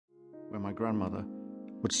where my grandmother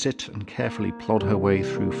would sit and carefully plod her way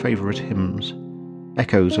through favourite hymns,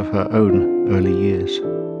 echoes of her own early years.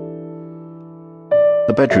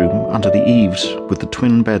 The bedroom under the eaves with the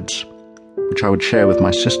twin beds, which I would share with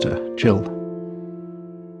my sister, Jill.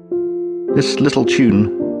 This little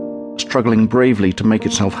tune, struggling bravely to make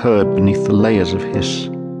itself heard beneath the layers of hiss,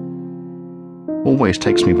 always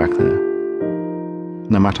takes me back there,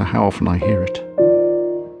 no matter how often I hear it.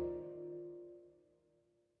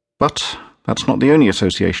 But that's not the only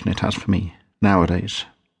association it has for me nowadays.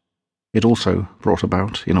 It also brought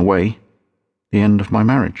about, in a way, the end of my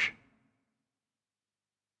marriage.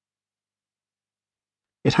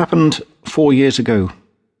 It happened 4 years ago,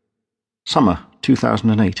 summer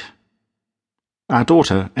 2008. Our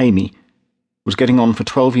daughter, Amy, was getting on for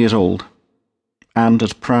 12 years old, and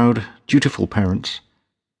as proud, dutiful parents,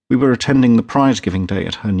 we were attending the prize-giving day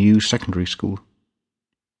at her new secondary school.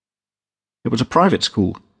 It was a private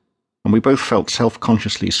school, and we both felt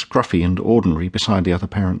self-consciously scruffy and ordinary beside the other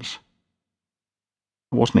parents.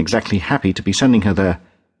 I wasn't exactly happy to be sending her there,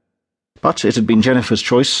 but it had been Jennifer's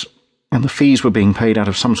choice, and the fees were being paid out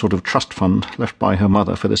of some sort of trust fund left by her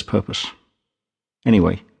mother for this purpose.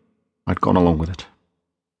 Anyway, I'd gone along with it.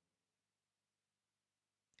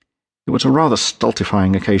 It was a rather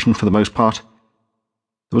stultifying occasion for the most part.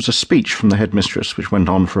 There was a speech from the headmistress which went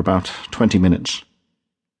on for about 20 minutes,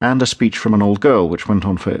 and a speech from an old girl which went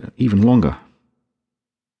on for even longer.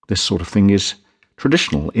 This sort of thing is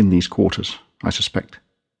traditional in these quarters, I suspect.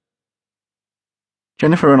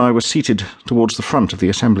 Jennifer and I were seated towards the front of the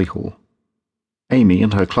assembly hall. Amy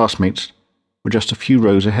and her classmates were just a few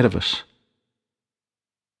rows ahead of us.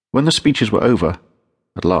 When the speeches were over,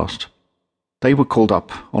 at last, they were called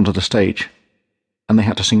up onto the stage, and they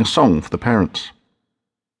had to sing a song for the parents.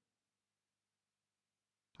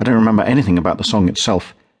 I don't remember anything about the song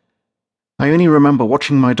itself. I only remember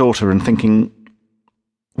watching my daughter and thinking,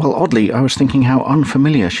 well, oddly, I was thinking how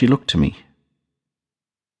unfamiliar she looked to me.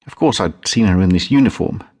 Of course, I'd seen her in this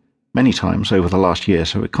uniform many times over the last year,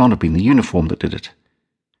 so it can't have been the uniform that did it,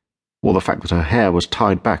 or the fact that her hair was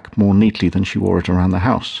tied back more neatly than she wore it around the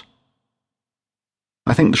house.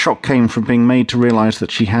 I think the shock came from being made to realize that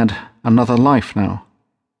she had another life now,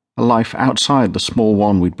 a life outside the small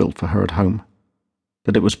one we'd built for her at home,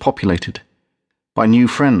 that it was populated by new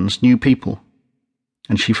friends, new people,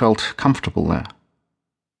 and she felt comfortable there. There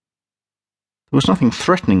was nothing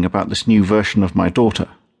threatening about this new version of my daughter,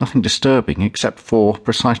 nothing disturbing except for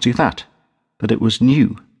precisely that it was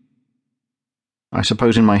new. I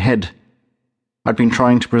suppose in my head I'd been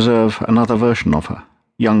trying to preserve another version of her,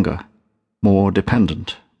 younger, more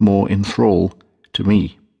dependent, more in thrall to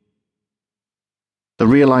me. The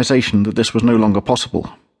realization that this was no longer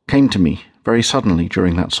possible came to me very suddenly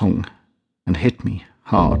during that song and hit me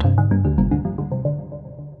hard.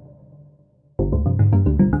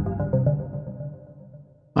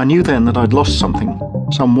 I knew then that I'd lost something,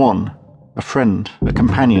 someone, a friend, a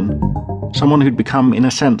companion, someone who'd become, in a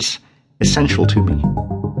sense, essential to me,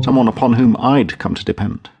 someone upon whom I'd come to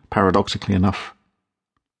depend, paradoxically enough.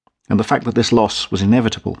 And the fact that this loss was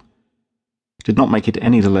inevitable did not make it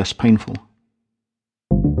any the less painful.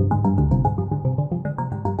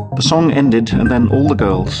 The song ended, and then all the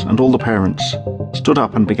girls and all the parents stood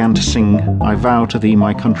up and began to sing "I Vow to Thee,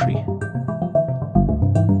 My Country."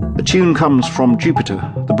 The tune comes from Jupiter,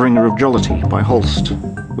 the Bringer of Jollity by Holst,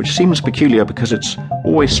 which seems peculiar because it's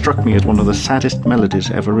always struck me as one of the saddest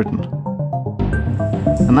melodies ever written.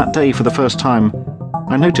 And that day, for the first time,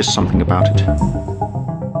 I noticed something about it.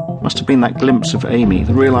 It must have been that glimpse of Amy,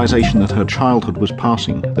 the realization that her childhood was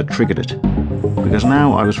passing, that triggered it, because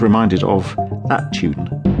now I was reminded of that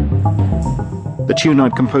tune. The tune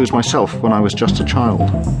I'd composed myself when I was just a child,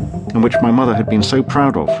 and which my mother had been so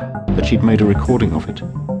proud of that she'd made a recording of it,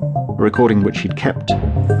 a recording which she'd kept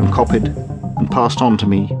and copied and passed on to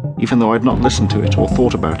me, even though I'd not listened to it or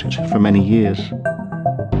thought about it for many years.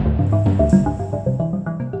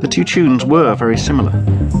 The two tunes were very similar.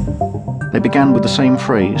 They began with the same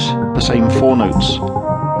phrase, the same 4 notes,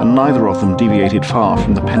 and neither of them deviated far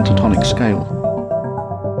from the pentatonic scale.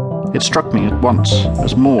 It struck me at once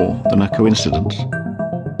as more than a coincidence.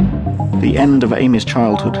 The end of Amy's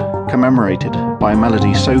childhood, commemorated by a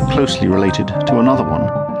melody so closely related to another one,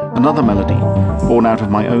 another melody born out of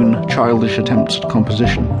my own childish attempts at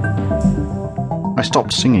composition. I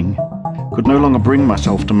stopped singing, could no longer bring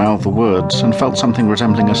myself to mouth the words, and felt something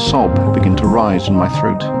resembling a sob begin to rise in my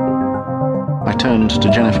throat. I turned to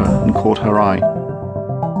Jennifer and caught her eye.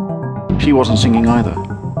 She wasn't singing either.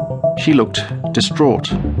 She looked distraught,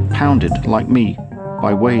 pounded, like me,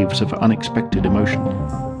 by waves of unexpected emotion.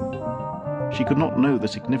 She could not know the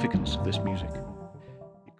significance of this music.